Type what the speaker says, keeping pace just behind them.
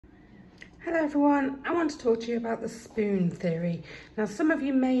Hello everyone, I want to talk to you about the spoon theory. Now some of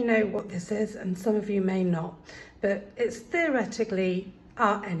you may know what this is and some of you may not, but it's theoretically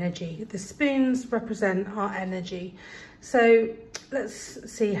our energy. The spoons represent our energy. So let's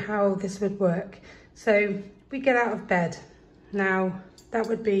see how this would work. So we get out of bed. Now that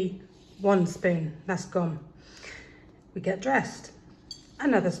would be one spoon, that's gone. We get dressed,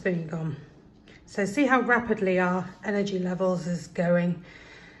 another spoon gone. So see how rapidly our energy levels is going.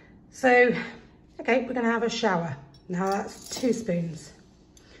 So, okay, we're gonna have a shower. Now that's 2 spoons.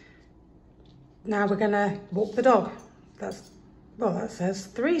 Now we're gonna walk the dog. That says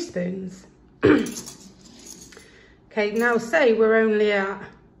 3 spoons. Okay, now say we're only at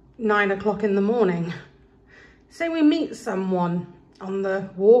 9 o'clock in the morning. Say we meet someone on the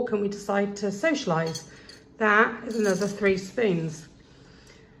walk and we decide to socialise. That is another 3 spoons.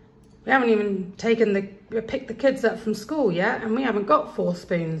 We haven't even picked the kids up from school yet and we haven't got 4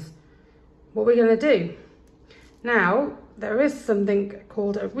 spoons. What are we going to do? Now, there is something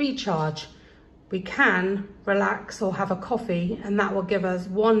called a recharge. We can relax or have a coffee and that will give us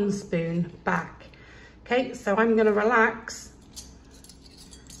 1 spoon back. Okay, so I'm going to relax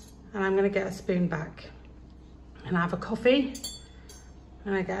and I'm going to get a spoon back. And I have a coffee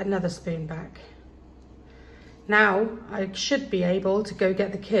and I get another spoon back. Now, I should be able to go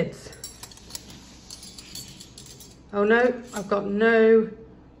get the kids. Oh no, I've got no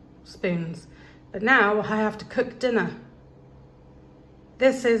spoons, but now I have to cook dinner.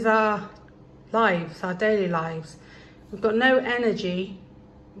 This is our lives, our daily lives. We've got no energy,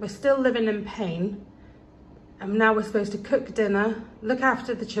 we're still living in pain, and now we're supposed to cook dinner, look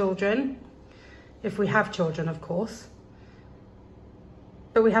after the children, if we have children of course,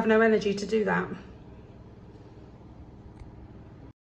 but we have no energy to do that.